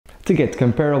To get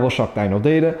comparable shock dyno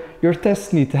data, your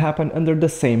tests need to happen under the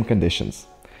same conditions.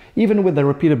 Even with the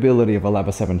repeatability of a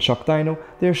Lab 7 shock dyno,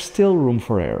 there's still room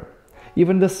for error.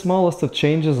 Even the smallest of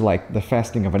changes like the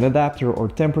fastening of an adapter or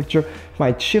temperature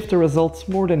might shift the results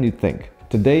more than you'd think.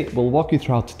 Today, we'll walk you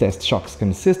through how to test shocks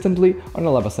consistently on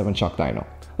a Lab 7 shock dyno.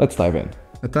 Let's dive in.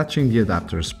 Attaching the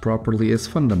adapters properly is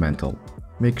fundamental.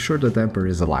 Make sure the damper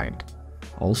is aligned.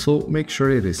 Also, make sure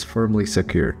it is firmly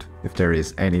secured. If there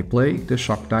is any play, the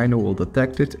shock dyno will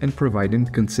detect it and provide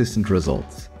inconsistent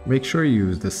results. Make sure you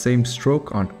use the same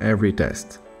stroke on every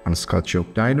test. On Scotch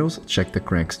yoke dynos, check the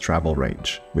crank's travel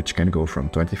range, which can go from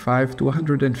 25 to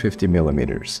 150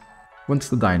 mm. Once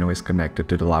the dyno is connected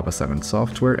to the Lab 7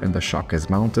 software and the shock is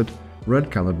mounted, run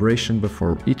calibration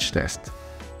before each test.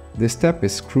 This step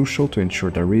is crucial to ensure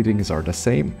the readings are the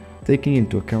same, taking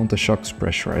into account the shock's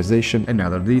pressurization and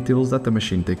other details that the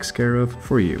machine takes care of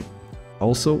for you.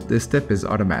 Also, this step is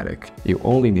automatic. You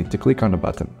only need to click on a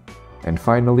button. And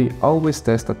finally, always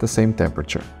test at the same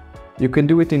temperature. You can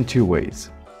do it in two ways.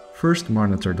 First,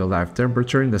 monitor the live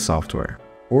temperature in the software.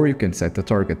 Or you can set the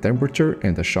target temperature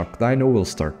and the shock dyno will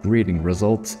start reading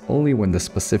results only when the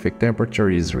specific temperature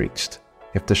is reached.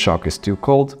 If the shock is too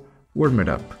cold, warm it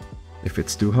up. If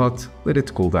it's too hot, let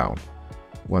it cool down.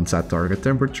 Once at target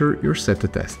temperature, you're set to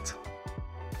test.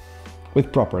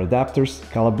 With proper adapters,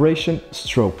 calibration,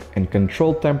 stroke, and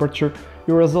controlled temperature,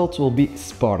 your results will be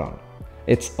spot on.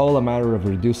 It's all a matter of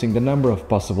reducing the number of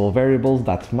possible variables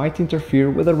that might interfere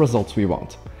with the results we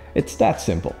want. It's that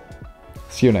simple.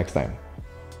 See you next time.